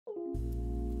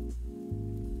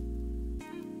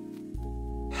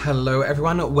Hello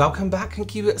everyone, welcome back.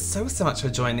 Thank you so much for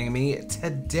joining me.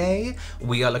 Today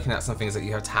we are looking at some things that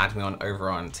you have tagged me on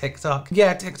over on TikTok.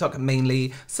 Yeah, TikTok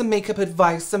mainly. Some makeup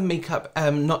advice, some makeup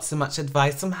not so much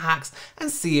advice, some hacks,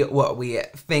 and see what we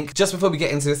think. Just before we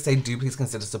get into this, do please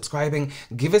consider subscribing,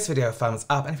 give this video a thumbs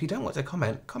up, and if you don't want to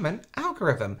comment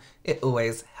algorithm. It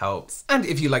always helps. And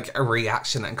if you like a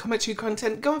reaction and commentary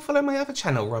content, go and follow my other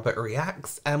channel, Robert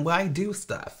Reacts, where I do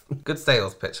stuff. Good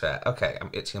sales pitch there. Okay, I'm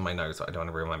itching my nose so I don't want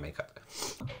to ruin my makeup.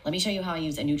 Let me show you how I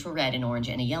use a neutral red, an orange,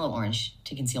 and a yellow orange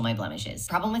to conceal my blemishes.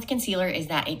 Problem with concealer is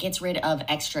that it gets rid of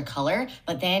extra color,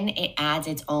 but then it adds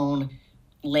its own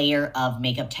layer of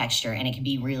makeup texture, and it can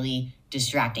be really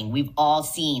distracting. We've all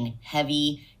seen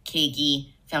heavy,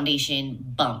 cakey foundation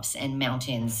bumps and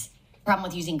mountains. Problem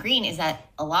with using green is that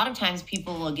a lot of times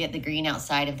people will get the green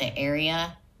outside of the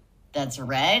area that's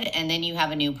red, and then you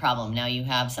have a new problem. Now you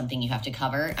have something you have to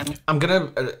cover. I'm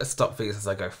gonna stop these as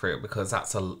I go through it because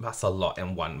that's a lot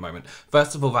in one moment.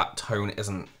 First of all, that tone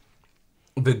isn't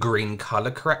the green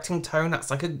color correcting tone. That's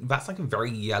like a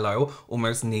very yellow,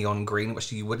 almost neon green,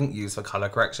 which you wouldn't use for color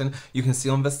correction. You can see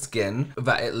on the skin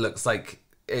that it looks like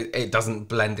it doesn't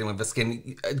blend in with the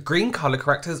skin. Green color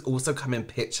correctors also come in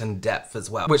pitch and depth as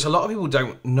well, which a lot of people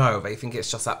don't know. They think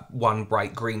it's just that one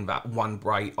bright green, that one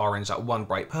bright orange, that one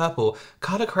bright purple.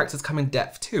 Color correctors come in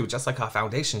depth too, just like our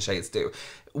foundation shades do.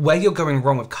 Where you're going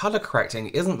wrong with color correcting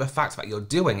isn't the fact that you're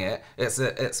doing it, it's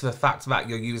the fact that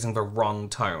you're using the wrong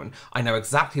tone. I know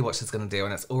exactly what she's gonna do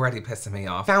and it's already pissing me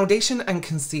off. Foundation and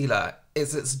concealer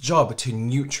is its job to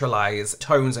neutralize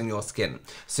tones in your skin.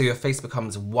 So your face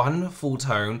becomes one full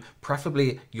tone,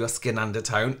 preferably your skin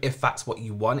undertone. If that's what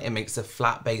you want, it makes a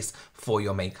flat base for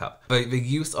your makeup. But the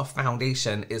use of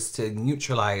foundation is to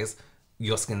neutralize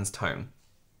your skin's tone,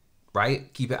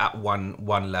 right? Keep it at one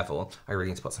level. I really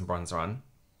need to put some bronzer on.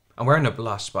 I'm wearing a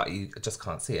blush, but you just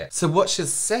can't see it. So what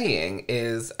she's saying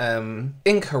is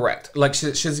incorrect. Like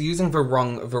she's using the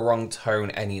wrong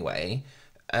tone anyway.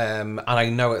 And I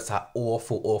know it's that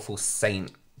awful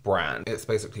Saint brand. It's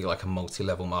basically like a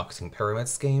multi-level marketing pyramid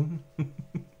scheme.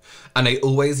 And they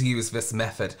always use this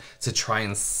method to try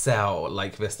and sell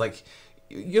like this, like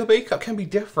your makeup can be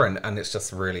different, and it's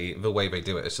just really, the way they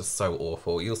do it is just so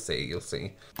awful. You'll see.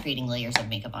 Creating layers of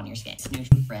makeup on your skin. It's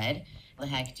neutral red. How the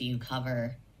heck do you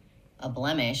cover a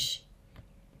blemish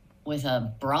with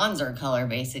a bronzer color,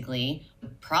 basically? The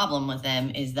problem with them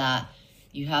is that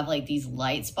you have like these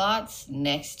light spots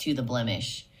next to the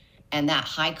blemish, and that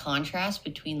high contrast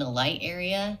between the light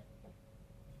area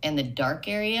and the dark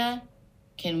area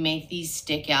can make these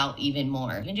stick out even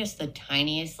more. Even just the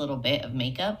tiniest little bit of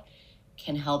makeup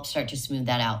can help start to smooth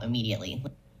that out immediately.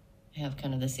 I have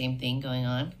kind of the same thing going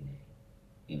on.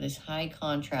 We have this high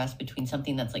contrast between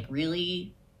something that's like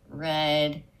really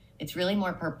red, it's really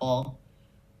more purple,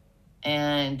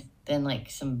 and then like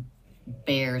some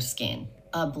bare skin.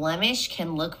 A blemish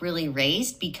can look really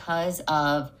raised because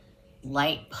of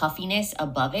light puffiness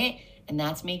above it, and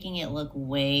that's making it look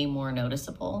way more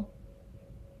noticeable.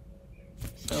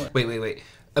 So wait.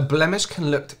 A blemish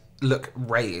can look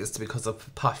raised because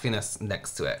of puffiness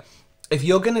next to it. If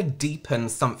you're gonna deepen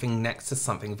something next to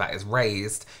something that is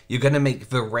raised, you're gonna make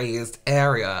the raised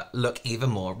area look even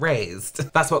more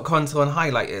raised. That's what contour and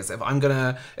highlight is. If I'm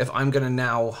gonna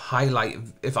now highlight,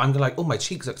 if I'm gonna like, oh, my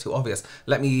cheeks look too obvious,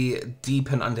 let me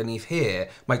deepen underneath here,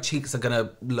 my cheeks are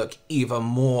gonna look even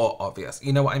more obvious.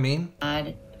 You know what I mean?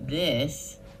 Add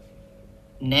this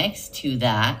next to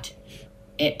that,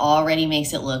 it already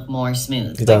makes it look more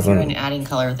smooth. It doesn't. Like, adding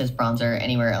color with this bronzer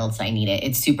anywhere else I need it.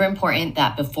 It's super important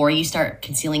that before you start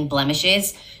concealing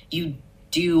blemishes, you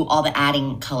do all the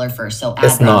adding color first. So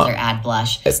add bronzer, add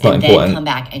blush, and then come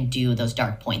back and do those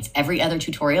dark points. Every other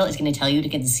tutorial is going to tell you to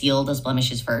conceal those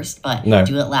blemishes first, but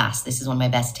do it last. This is one of my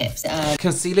best tips.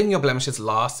 Concealing your blemishes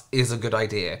last is a good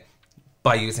idea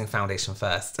by using foundation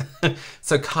first.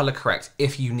 So color correct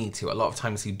if you need to. A lot of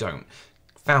times you don't.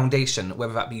 Foundation,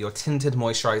 whether that be your tinted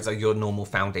moisturizer, your normal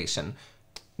foundation,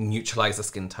 neutralize the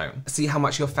skin tone. See how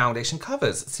much your foundation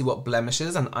covers. See what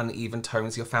blemishes and uneven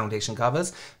tones your foundation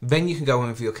covers. Then you can go in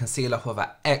with your concealer for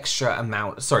that extra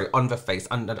amount. Sorry, on the face,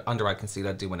 under eye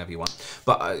concealer, do whenever you want.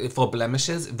 But for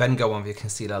blemishes, then go on with your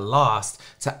concealer last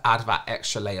to add that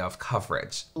extra layer of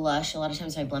coverage. Blush, a lot of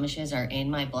times my blemishes are in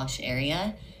my blush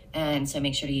area. And so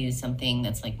make sure to use something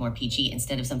that's like more peachy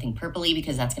instead of something purpley,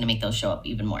 because that's gonna make those show up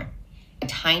even more. A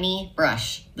tiny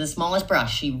brush, the smallest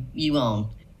brush you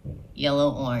own,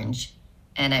 yellow, orange,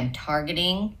 and I'm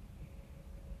targeting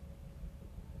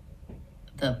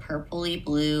the purpley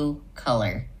blue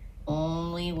color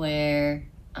only where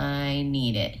I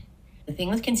need it. The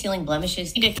thing with concealing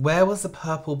blemishes, where was the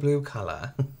purple blue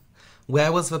color?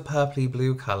 Where was the purpley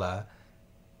blue colour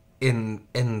in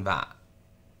that?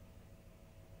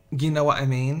 You know what I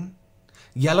mean?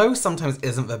 Yellow sometimes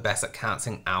isn't the best at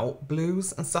cancelling out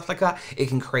blues and stuff like that. It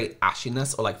can create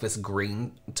ashiness or like this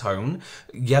green tone.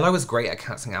 Yellow is great at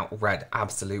cancelling out red,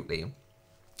 absolutely.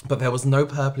 But there was no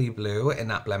purpley blue in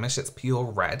that blemish. It's pure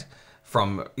red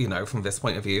from, you know, from this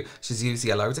point of view. She's used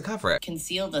yellow to cover it.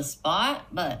 Conceal the spot,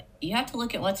 but you have to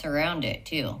look at what's around it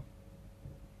too.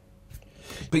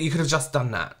 But you could have just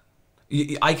done that.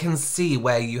 I can see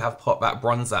where you have put that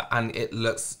bronzer and it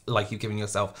looks like you've given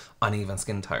yourself uneven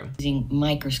skin tone. Using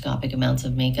microscopic amounts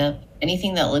of makeup.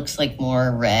 Anything that looks like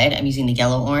more red, I'm using the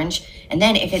yellow orange. And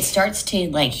then if it starts to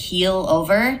like heal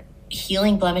over,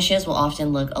 healing blemishes will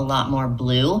often look a lot more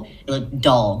blue. They look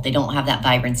dull. They don't have that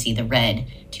vibrancy, the red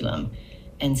to them.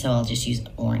 And so I'll just use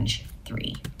orange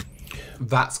 3.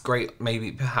 That's great,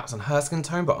 maybe perhaps on her skin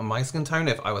tone, but on my skin tone,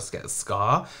 if I was to get a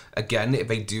scar, again, if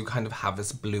they do kind of have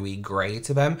this bluey grey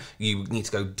to them, you need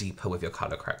to go deeper with your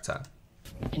colour corrector.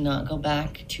 And not go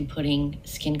back to putting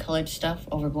skin colored stuff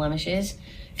over blemishes,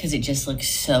 because it just looks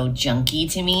so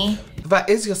junky to me. That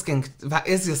is your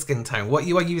skin tone. What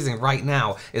you are using right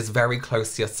now is very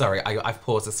close to your, sorry, I've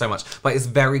paused this so much, but it's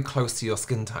very close to your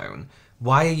skin tone.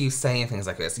 Why are you saying things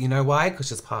like this? You know why? Because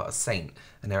she's part of Saint,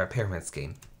 and they're a pyramid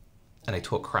scheme. And they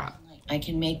talk crap. I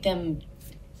can make them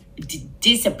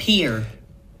disappear.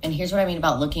 And here's what I mean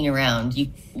about looking around.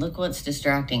 You look what's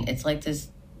distracting. It's like this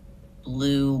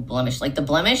blue blemish. Like the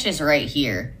blemish is right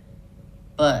here.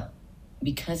 But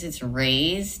because it's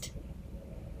raised,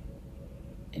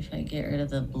 if I get rid of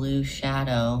the blue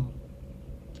shadow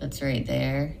that's right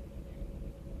there,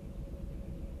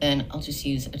 then I'll just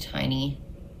use a tiny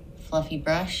fluffy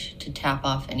brush to tap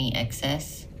off any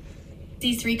excess.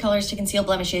 These 3 colors to conceal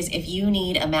blemishes. If you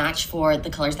need a match for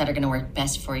the colors that are going to work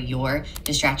best for your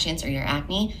distractions or your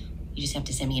acne, you just have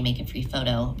to send me a makeup-free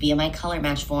photo via my color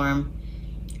match form,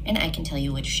 and I can tell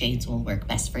you which shades will work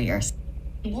best for yours.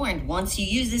 Be warned, once you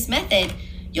use this method,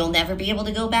 you'll never be able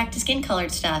to go back to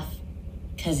skin-colored stuff,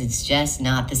 because it's just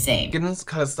not the same.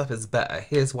 Skin-colored stuff is better.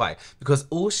 Here's why. Because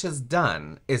all she's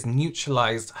done is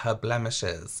neutralized her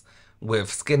blemishes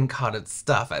with skin-colored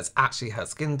stuff that's actually her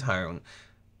skin tone,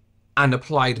 and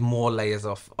applied more layers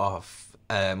of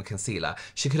concealer.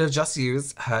 She could have just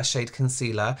used her shade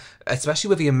concealer, especially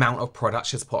with the amount of product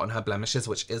she's put on her blemishes,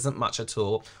 which isn't much at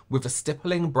all, with a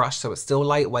stippling brush so it's still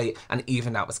lightweight and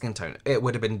even out the skin tone. It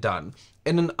would have been done.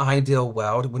 In an ideal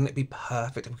world, wouldn't it be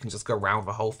perfect if we can just go around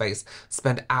the whole face,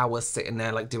 spend hours sitting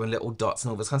there like doing little dots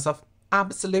and all this kind of stuff?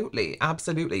 Absolutely,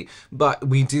 absolutely. But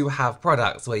we do have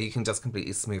products where you can just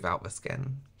completely smooth out the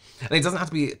skin. And it doesn't have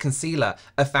to be concealer.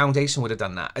 A foundation would have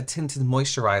done that. A tinted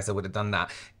moisturizer would have done that.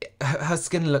 Her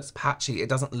skin looks patchy. It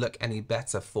doesn't look any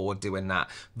better for doing that.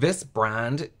 This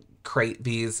brand create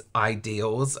these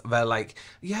ideals. They're like,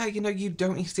 yeah, you know, you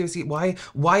don't need to seriously, why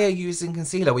are you using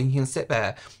concealer when you can sit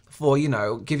there for, you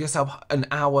know, give yourself an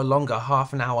hour longer,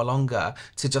 half an hour longer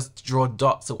to just draw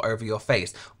dots all over your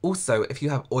face. Also, if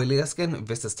you have oilier skin,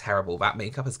 this is terrible. That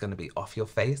makeup is going to be off your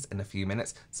face in a few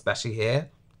minutes, especially here.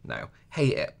 No,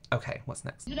 hate it. Okay, what's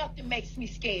next? Nothing makes me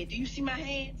scared. Do you see my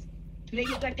hands? Do they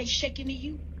look like they shaking to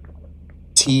you?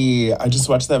 I just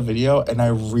watched that video and I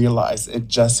realized it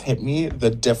just hit me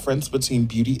the difference between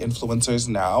beauty influencers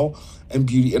now and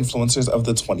beauty influencers of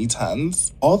the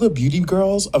 2010s. All the beauty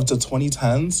girls of the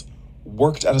 2010s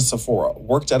worked at a Sephora,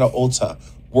 worked at a Ulta,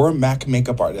 were MAC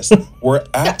makeup artists, were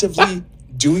actively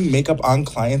doing makeup on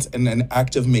clients and an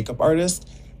active makeup artist,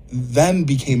 then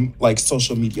became like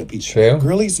social media people. True.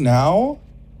 Girlies now,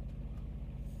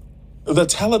 the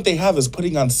talent they have is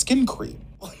putting on skin cream.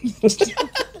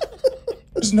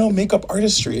 There's no makeup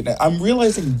artistry in it. I'm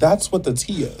realizing that's what the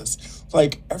tea is.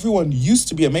 Like, everyone used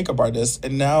to be a makeup artist,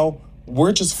 and now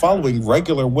we're just following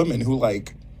regular women who,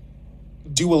 like,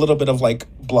 do a little bit of, like,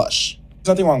 blush. There's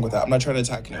nothing wrong with that. I'm not trying to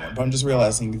attack anyone, but I'm just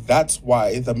realizing that's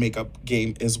why the makeup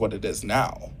game is what it is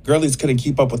now. Girlies couldn't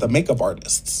keep up with the makeup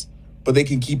artists, but they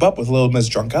can keep up with Little Miss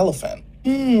Drunk Elephant.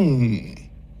 Did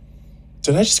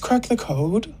I just crack the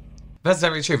code? That's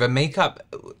very true. The makeup,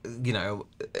 you know,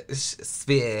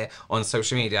 sphere on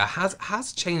social media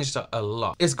has changed a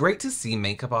lot. It's great to see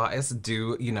makeup artists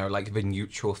do, you know, like the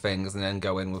neutral things and then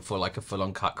go in for like a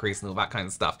full-on cut crease and all that kind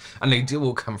of stuff. And they do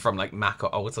all come from like MAC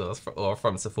or Ulta or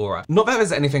from Sephora. Not that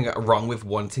there's anything wrong with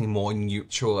wanting more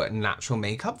neutral, natural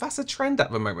makeup. That's a trend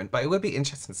at the moment. But it would be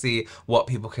interesting to see what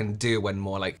people can do when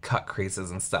more like cut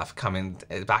creases and stuff come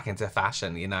back into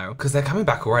fashion, you know? Because they're coming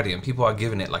back already and people are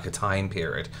giving it like a time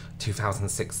period.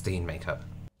 2016 makeup.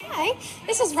 Hey,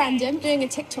 this is random, doing a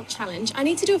TikTok challenge. I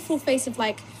need to do a full face of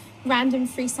like random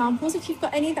free samples if you've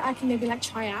got any that I can maybe like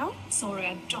try out. Sorry,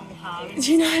 I don't have.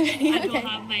 Do you know any? I don't Okay.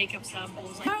 have makeup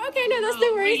samples. Oh, okay, no, that's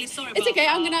no worries. Really sorry It's about okay,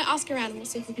 I'm that. gonna ask around and we'll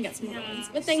see if we can get some more ones.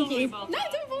 But thank sorry you. about No,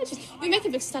 that. don't apologize. Your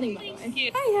makeup looks stunning, by the way. Thank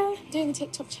you. Hiya. Doing a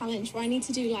TikTok challenge where I need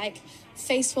to do like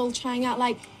facial trying out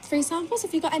like free samples.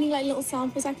 Have you got any like little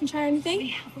samples I can try or We anything?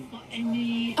 haven't got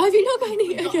any. Oh, have you not got any?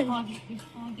 We've Okay.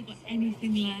 hardly got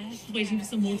anything left. Waiting for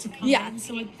some more to come Yeah. in.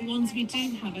 So the ones we do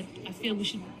have, I feel we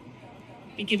should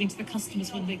be giving to the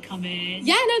customers when they come in.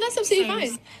 Yeah, no, that's absolutely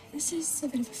So- fine. This is a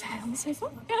bit of a fail so far.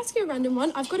 I'll ask you a random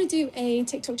one. I've got to do a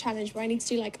TikTok challenge where I need to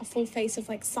do like a full face of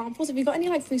like samples. Have you got any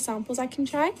like free samples I can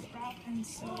try? Brow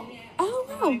pencil, Oh,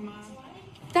 wow. primer,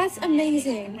 That's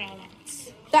amazing. brow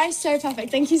wax. That is so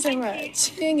perfect. Thank you so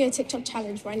much. Doing a TikTok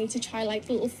challenge where I need to try like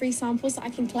little free samples that I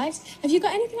can collect. Have you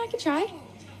got anything I can try?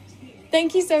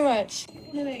 Thank you so much.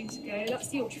 No, there you go. That's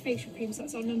the ultra facial cream, so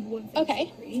that's our number one facial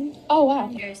Okay. cream. Oh, wow.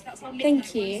 There you go. So that's our Thank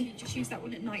midnight one, you. so you just use that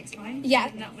one at night time. Yeah.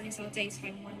 And that one is our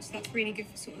daytime one, so that's really good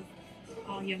for sort of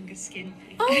our younger skin.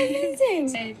 Oh,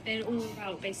 amazing. They're all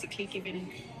about basically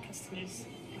giving customers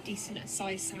a decent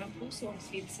size sample, so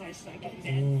obviously the sizes that I give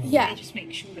them. Yeah. They just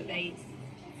make sure that they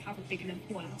have a big enough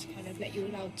one to kind of let you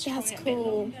allowed to That's try it a bit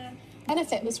cool. longer.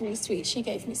 Benefit was really sweet. She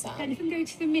gave me And some. if we go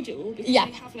to the middle, because Yeah.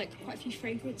 they have like quite a few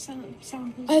fragrance samples.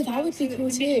 Oh, as that well, would be so that cool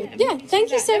the too. midnight Yeah, one can thank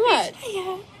do you that. so That'd much. be-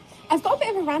 Yeah. I've got a bit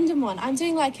of a random one. I'm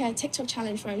doing like a TikTok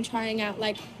challenge where I'm trying out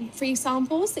like free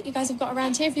samples that you guys have got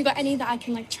around here. Have you got any that I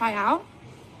can like try out?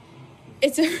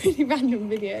 It's a really random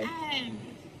video.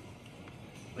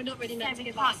 We're not really meant to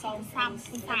give our samples.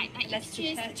 Let's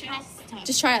just purchase.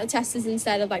 Just try out the testers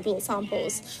instead of like little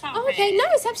samples. Oh, okay. No,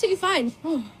 it's absolutely fine.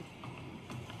 Oh.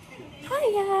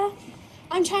 Hiya.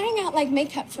 I'm trying out like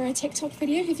makeup for a TikTok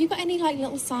video. Have you got any like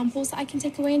little samples that I can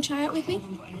take away and try out with me?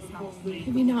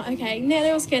 Maybe not. Okay. No,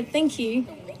 that was good. Thank you.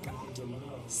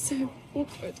 So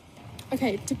awkward.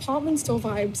 Okay, department store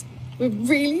vibes were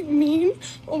really mean.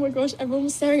 Oh my gosh, everyone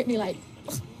was staring at me like,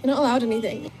 you're not allowed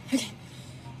anything. Okay,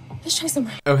 let's try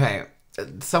somewhere. Okay,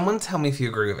 someone tell me if you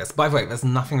agree with this. By the way, there's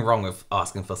nothing wrong with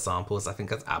asking for samples. I think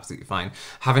that's absolutely fine.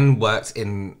 Having worked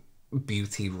in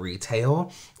beauty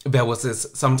retail,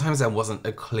 sometimes there wasn't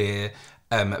a clear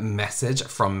message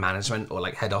from management or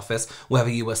like head office whether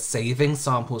you were saving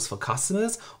samples for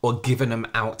customers or giving them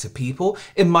out to people.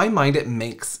 In my mind, it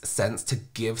makes sense to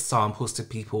give samples to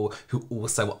people who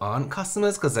also aren't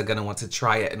customers because they're going to want to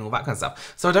try it and all that kind of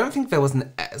stuff. So I don't think there was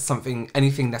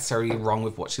anything necessarily wrong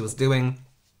with what she was doing.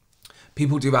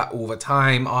 People do that all the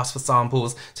time, ask for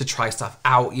samples to try stuff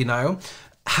out, you know?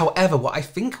 However, what I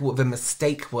think the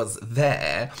mistake was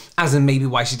there, as in maybe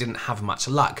why she didn't have much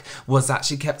luck, was that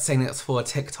she kept saying it's for a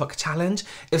TikTok challenge.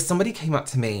 If somebody came up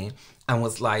to me and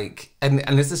was like, and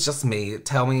this is just me,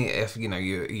 tell me if, you know,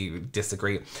 you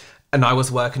disagree, and I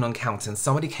was working on counting,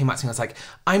 somebody came up to me and was like,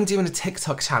 I'm doing a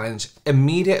TikTok challenge.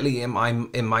 Immediately in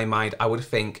my mind, I would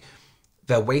think,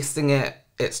 they're wasting it,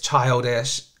 it's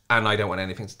childish, and I don't want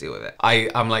anything to do with it.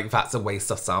 I'm like, that's a waste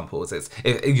of samples. If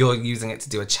you're using it to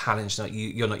do a challenge,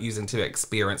 you're not using to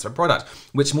experience a product,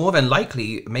 which more than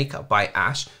likely Makeup by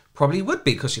Ash probably would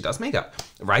be because she does makeup,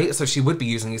 right? So she would be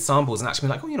using these samples and actually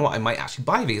be like, oh, you know what, I might actually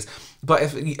buy these. But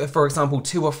if for example,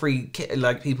 2 or 3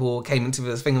 like people came into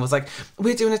this thing and was like,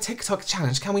 we're doing a TikTok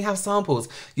challenge, can we have samples?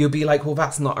 You'd be like, well,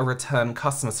 that's not a return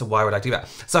customer, so why would I do that?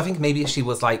 So I think maybe if she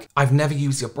was like, I've never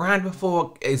used your brand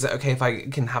before, is it okay if I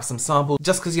can have some samples?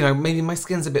 Just because, you know, maybe my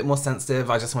skin's a bit more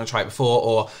sensitive, I just want to try it before,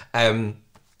 or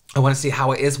I want to see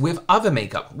how it is with other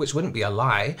makeup, which wouldn't be a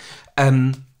lie.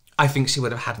 I think she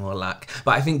would have had more luck.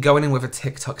 But I think going in with a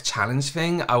TikTok challenge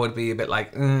thing, I would be a bit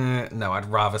like, no, I'd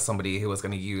rather somebody who was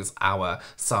going to use our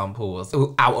samples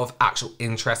out of actual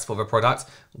interest for the product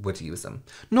would use them.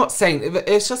 Not saying,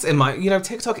 it's just in my, you know,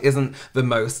 TikTok isn't the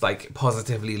most like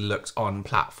positively looked on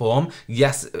platform.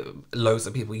 Yes, loads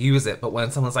of people use it, but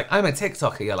when someone's like, I'm a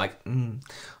TikToker, you're like,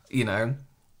 you know,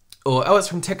 or, oh, it's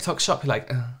from TikTok Shop, you're like,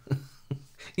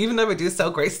 even though we do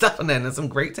sell great stuff on there and there's some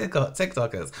great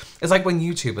TikTokers. It's like when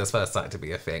YouTubers first started to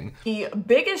be a thing. The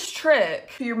biggest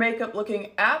trick to your makeup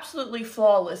looking absolutely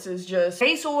flawless is just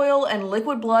face oil and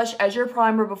liquid blush as your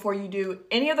primer before you do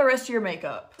any of the rest of your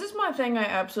makeup. This is my thing I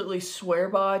absolutely swear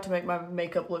by to make my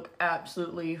makeup look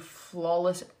absolutely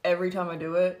flawless every time I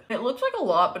do it. It looks like a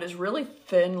lot, but it's really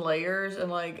thin layers,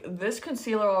 and like this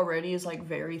concealer already is like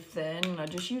very thin. I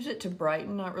just use it to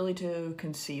brighten, not really to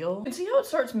conceal. And see how it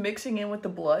starts mixing in with the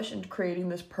blush and creating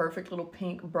this perfect little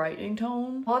pink brightening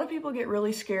tone. A lot of people get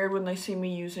really scared when they see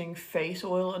me using face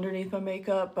oil underneath my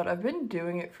makeup, but I've been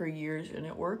doing it for years and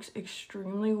it works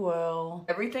extremely well.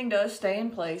 Everything does stay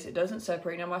in place. It doesn't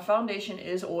separate. Now my foundation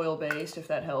is oil based, if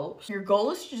that helps. Your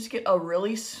goal is to just get a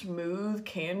really smooth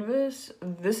canvas.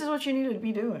 This is what you need to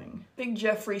be doing. I think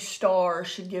Jeffree Star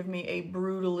should give me a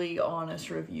brutally honest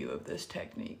review of this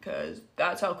technique because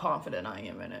that's how confident I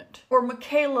am in it. Or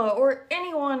Michaela or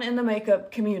anyone in the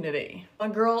makeup community. My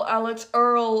girl Alex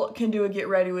Earl can do a get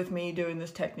ready with me doing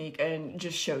this technique and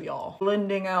just show y'all.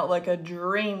 Blending out like a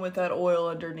dream with that oil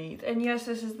underneath. And yes,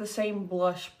 this is the same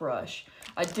blush brush.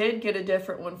 I did get a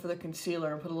different one for the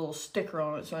concealer and put a little sticker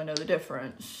on it so I know the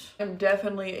difference. I'm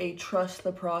definitely a trust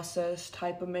the process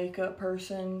type of makeup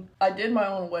person. I did my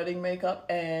own wedding makeup,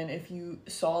 and if you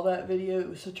saw that video, it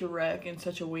was such a wreck and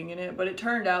such a wing in it, but it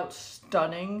turned out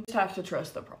stunning. You just have to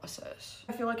trust the process.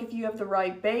 I feel like if you have the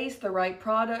right base, the right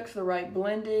products, the right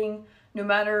blending, no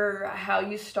matter how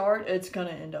you start, it's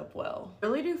gonna end up well. I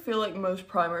really do feel like most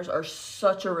primers are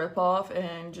such a ripoff,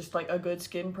 and just like a good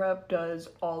skin prep does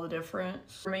all the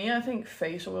difference. For me, I think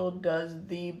face oil does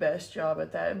the best job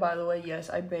at that. And by the way, yes,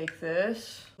 I bake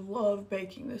this. I love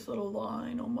baking this little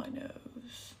line on my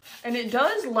nose. And it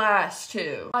does last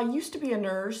too. I used to be a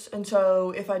nurse, and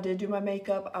so if I did do my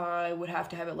makeup, I would have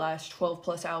to have it last 12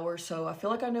 plus hours, so I feel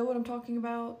like I know what I'm talking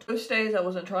about. Those days I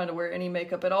wasn't trying to wear any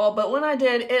makeup at all, but when I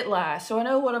did, it lasts, so I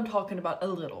know what I'm talking about a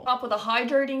little. Top with a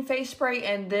hydrating face spray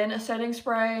and then a setting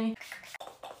spray.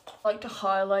 I like to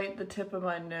highlight the tip of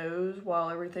my nose while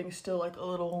everything's still like a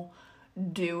little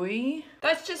dewy.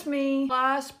 That's just me.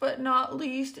 Last but not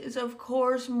least is of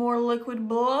course more liquid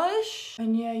blush.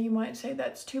 And yeah, you might say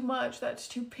that's too much, that's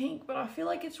too pink, but I feel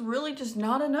like it's really just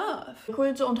not enough.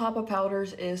 Liquids on top of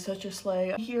powders is such a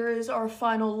slay. Here is our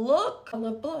final look. I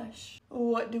love blush.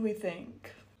 What do we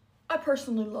think? I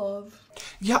personally love.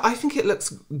 Yeah, I think it looks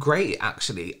great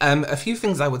actually. A few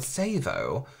things I would say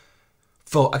though.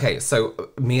 Okay, so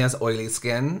Mia's oily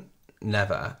skin,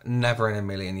 never in a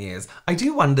million years. I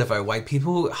do wonder though why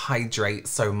people hydrate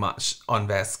so much on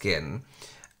their skin.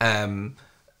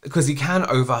 Because you can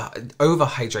over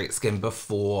hydrate skin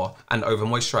before and over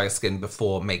moisturize skin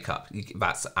before makeup.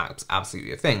 That's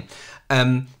absolutely a thing.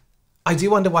 I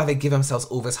do wonder why they give themselves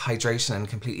all this hydration and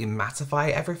completely mattify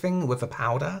everything with a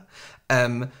powder.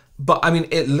 But I mean,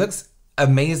 it looks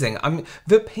amazing. I mean,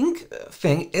 the pink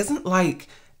thing isn't like,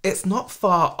 it's not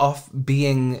far off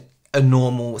being a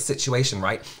normal situation,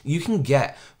 right? You can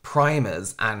get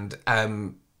primers and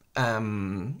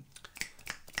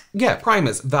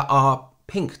primers that are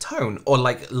pink tone, or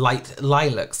like light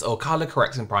lilacs, or color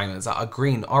correcting primers that are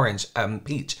green, orange,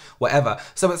 peach, whatever.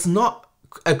 So it's not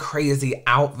a crazy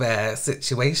out there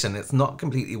situation. It's not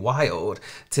completely wild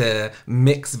to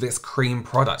mix this cream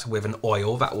product with an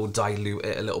oil that will dilute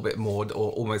it a little bit more,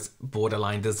 or almost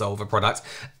borderline dissolve a product,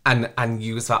 and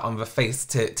use that on the face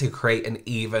to create an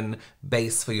even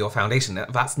base for your foundation.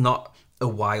 That's not a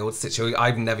wild situation.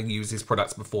 I've never used these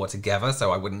products before together,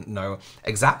 so I wouldn't know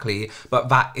exactly, but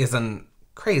that isn't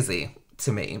crazy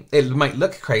to me. It might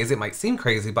look crazy, it might seem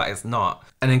crazy, but it's not.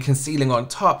 And then concealing on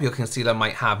top, your concealer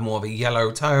might have more of a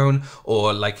yellow tone,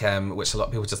 or like, which a lot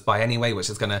of people just buy anyway,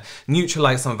 which is gonna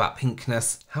neutralize some of that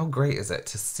pinkness. How great is it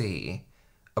to see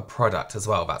a product as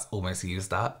well that's almost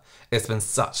used up? It's been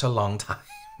such a long time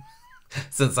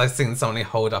since I've seen somebody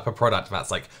hold up a product that's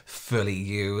like fully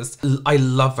used. I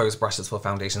love those brushes for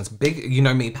foundations. Big, you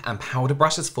know me, and powder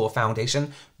brushes for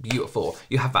foundation, beautiful.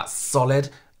 You have that solid,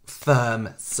 firm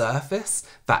surface,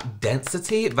 that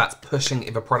density that's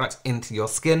pushing the product into your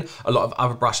skin. A lot of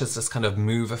other brushes just kind of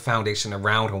move a foundation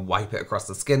around and wipe it across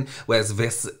the skin, whereas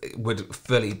this would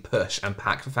fully push and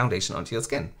pack the foundation onto your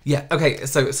skin. Yeah, okay,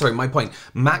 so sorry, my point.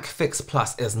 MAC Fix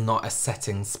Plus is not a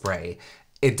setting spray.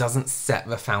 It doesn't set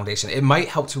the foundation. It might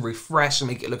help to refresh and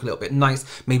make it look a little bit nice.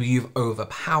 Maybe you've over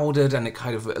powdered and it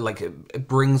kind of like, it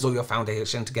brings all your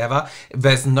foundation together.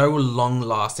 There's no long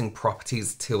lasting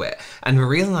properties to it. And the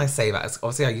reason I say that is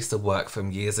obviously I used to work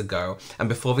from years ago, and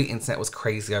before the internet was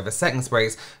crazy over setting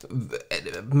sprays,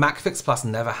 MAC Fix Plus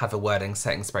never had the wording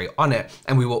setting spray on it.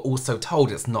 And we were also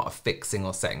told it's not a fixing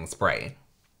or setting spray.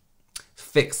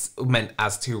 Fix meant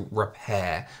as to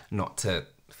repair, not to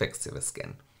fix to the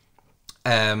skin.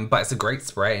 But it's a great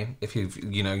spray if you've,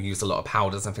 used a lot of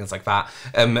powders and things like that.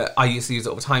 I used to use it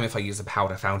all the time. If I use a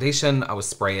powder foundation, I would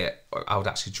spray it, I would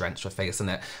actually drench my face in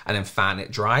it and then fan it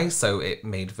dry, so it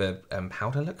made the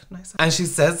powder look nicer. And she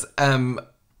says,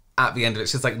 at the end of it,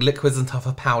 she's like, liquids on top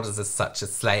of powders is such a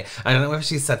slay. I don't know if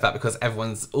she said that because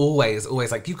everyone's always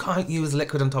like, you can't use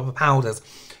liquid on top of powders.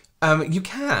 You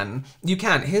can.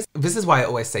 This is why I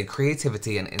always say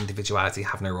creativity and individuality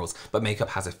have no rules, but makeup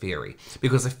has a theory.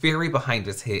 Because the theory behind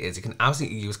this here is you can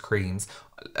absolutely use creams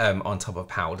on top of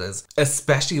powders,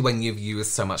 especially when you've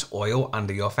used so much oil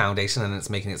under your foundation and it's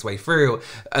making its way through.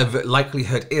 The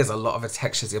likelihood is a lot of the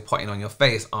textures you're putting on your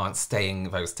face aren't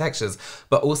staying those textures,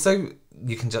 but also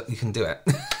you can do it.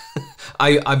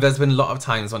 There's been a lot of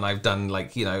times when I've done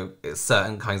like, you know,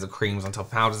 certain kinds of creams on top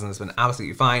of powders and it's been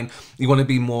absolutely fine. You want to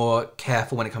be more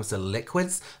careful when it comes to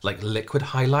liquids, like liquid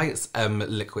highlights,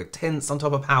 liquid tints on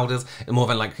top of powders, and more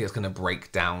than likely it's going to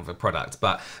break down the product.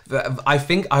 But I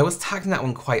think I was tagging that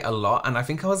one quite a lot, and I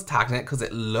think I was tagging it because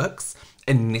it looks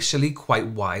initially quite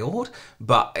wild,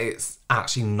 but it's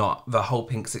actually not. The whole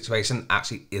pink situation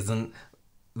actually isn't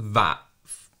that,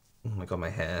 oh my god, my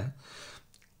hair,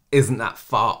 isn't that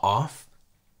far off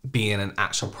being an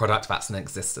actual product that's in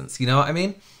existence. You know what I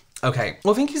mean? Okay,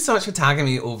 well, thank you so much for tagging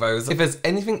me all those. If there's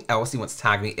anything else you want to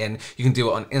tag me in, you can do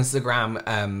it on Instagram,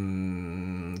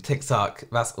 TikTok,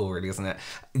 that's all really, isn't it?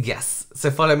 Yes,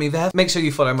 so follow me there. Make sure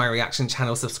you follow my reaction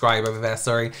channel, subscribe over there,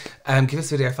 sorry. Give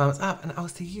this video a thumbs up, and I'll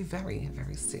see you very,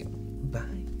 very soon.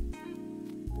 Bye.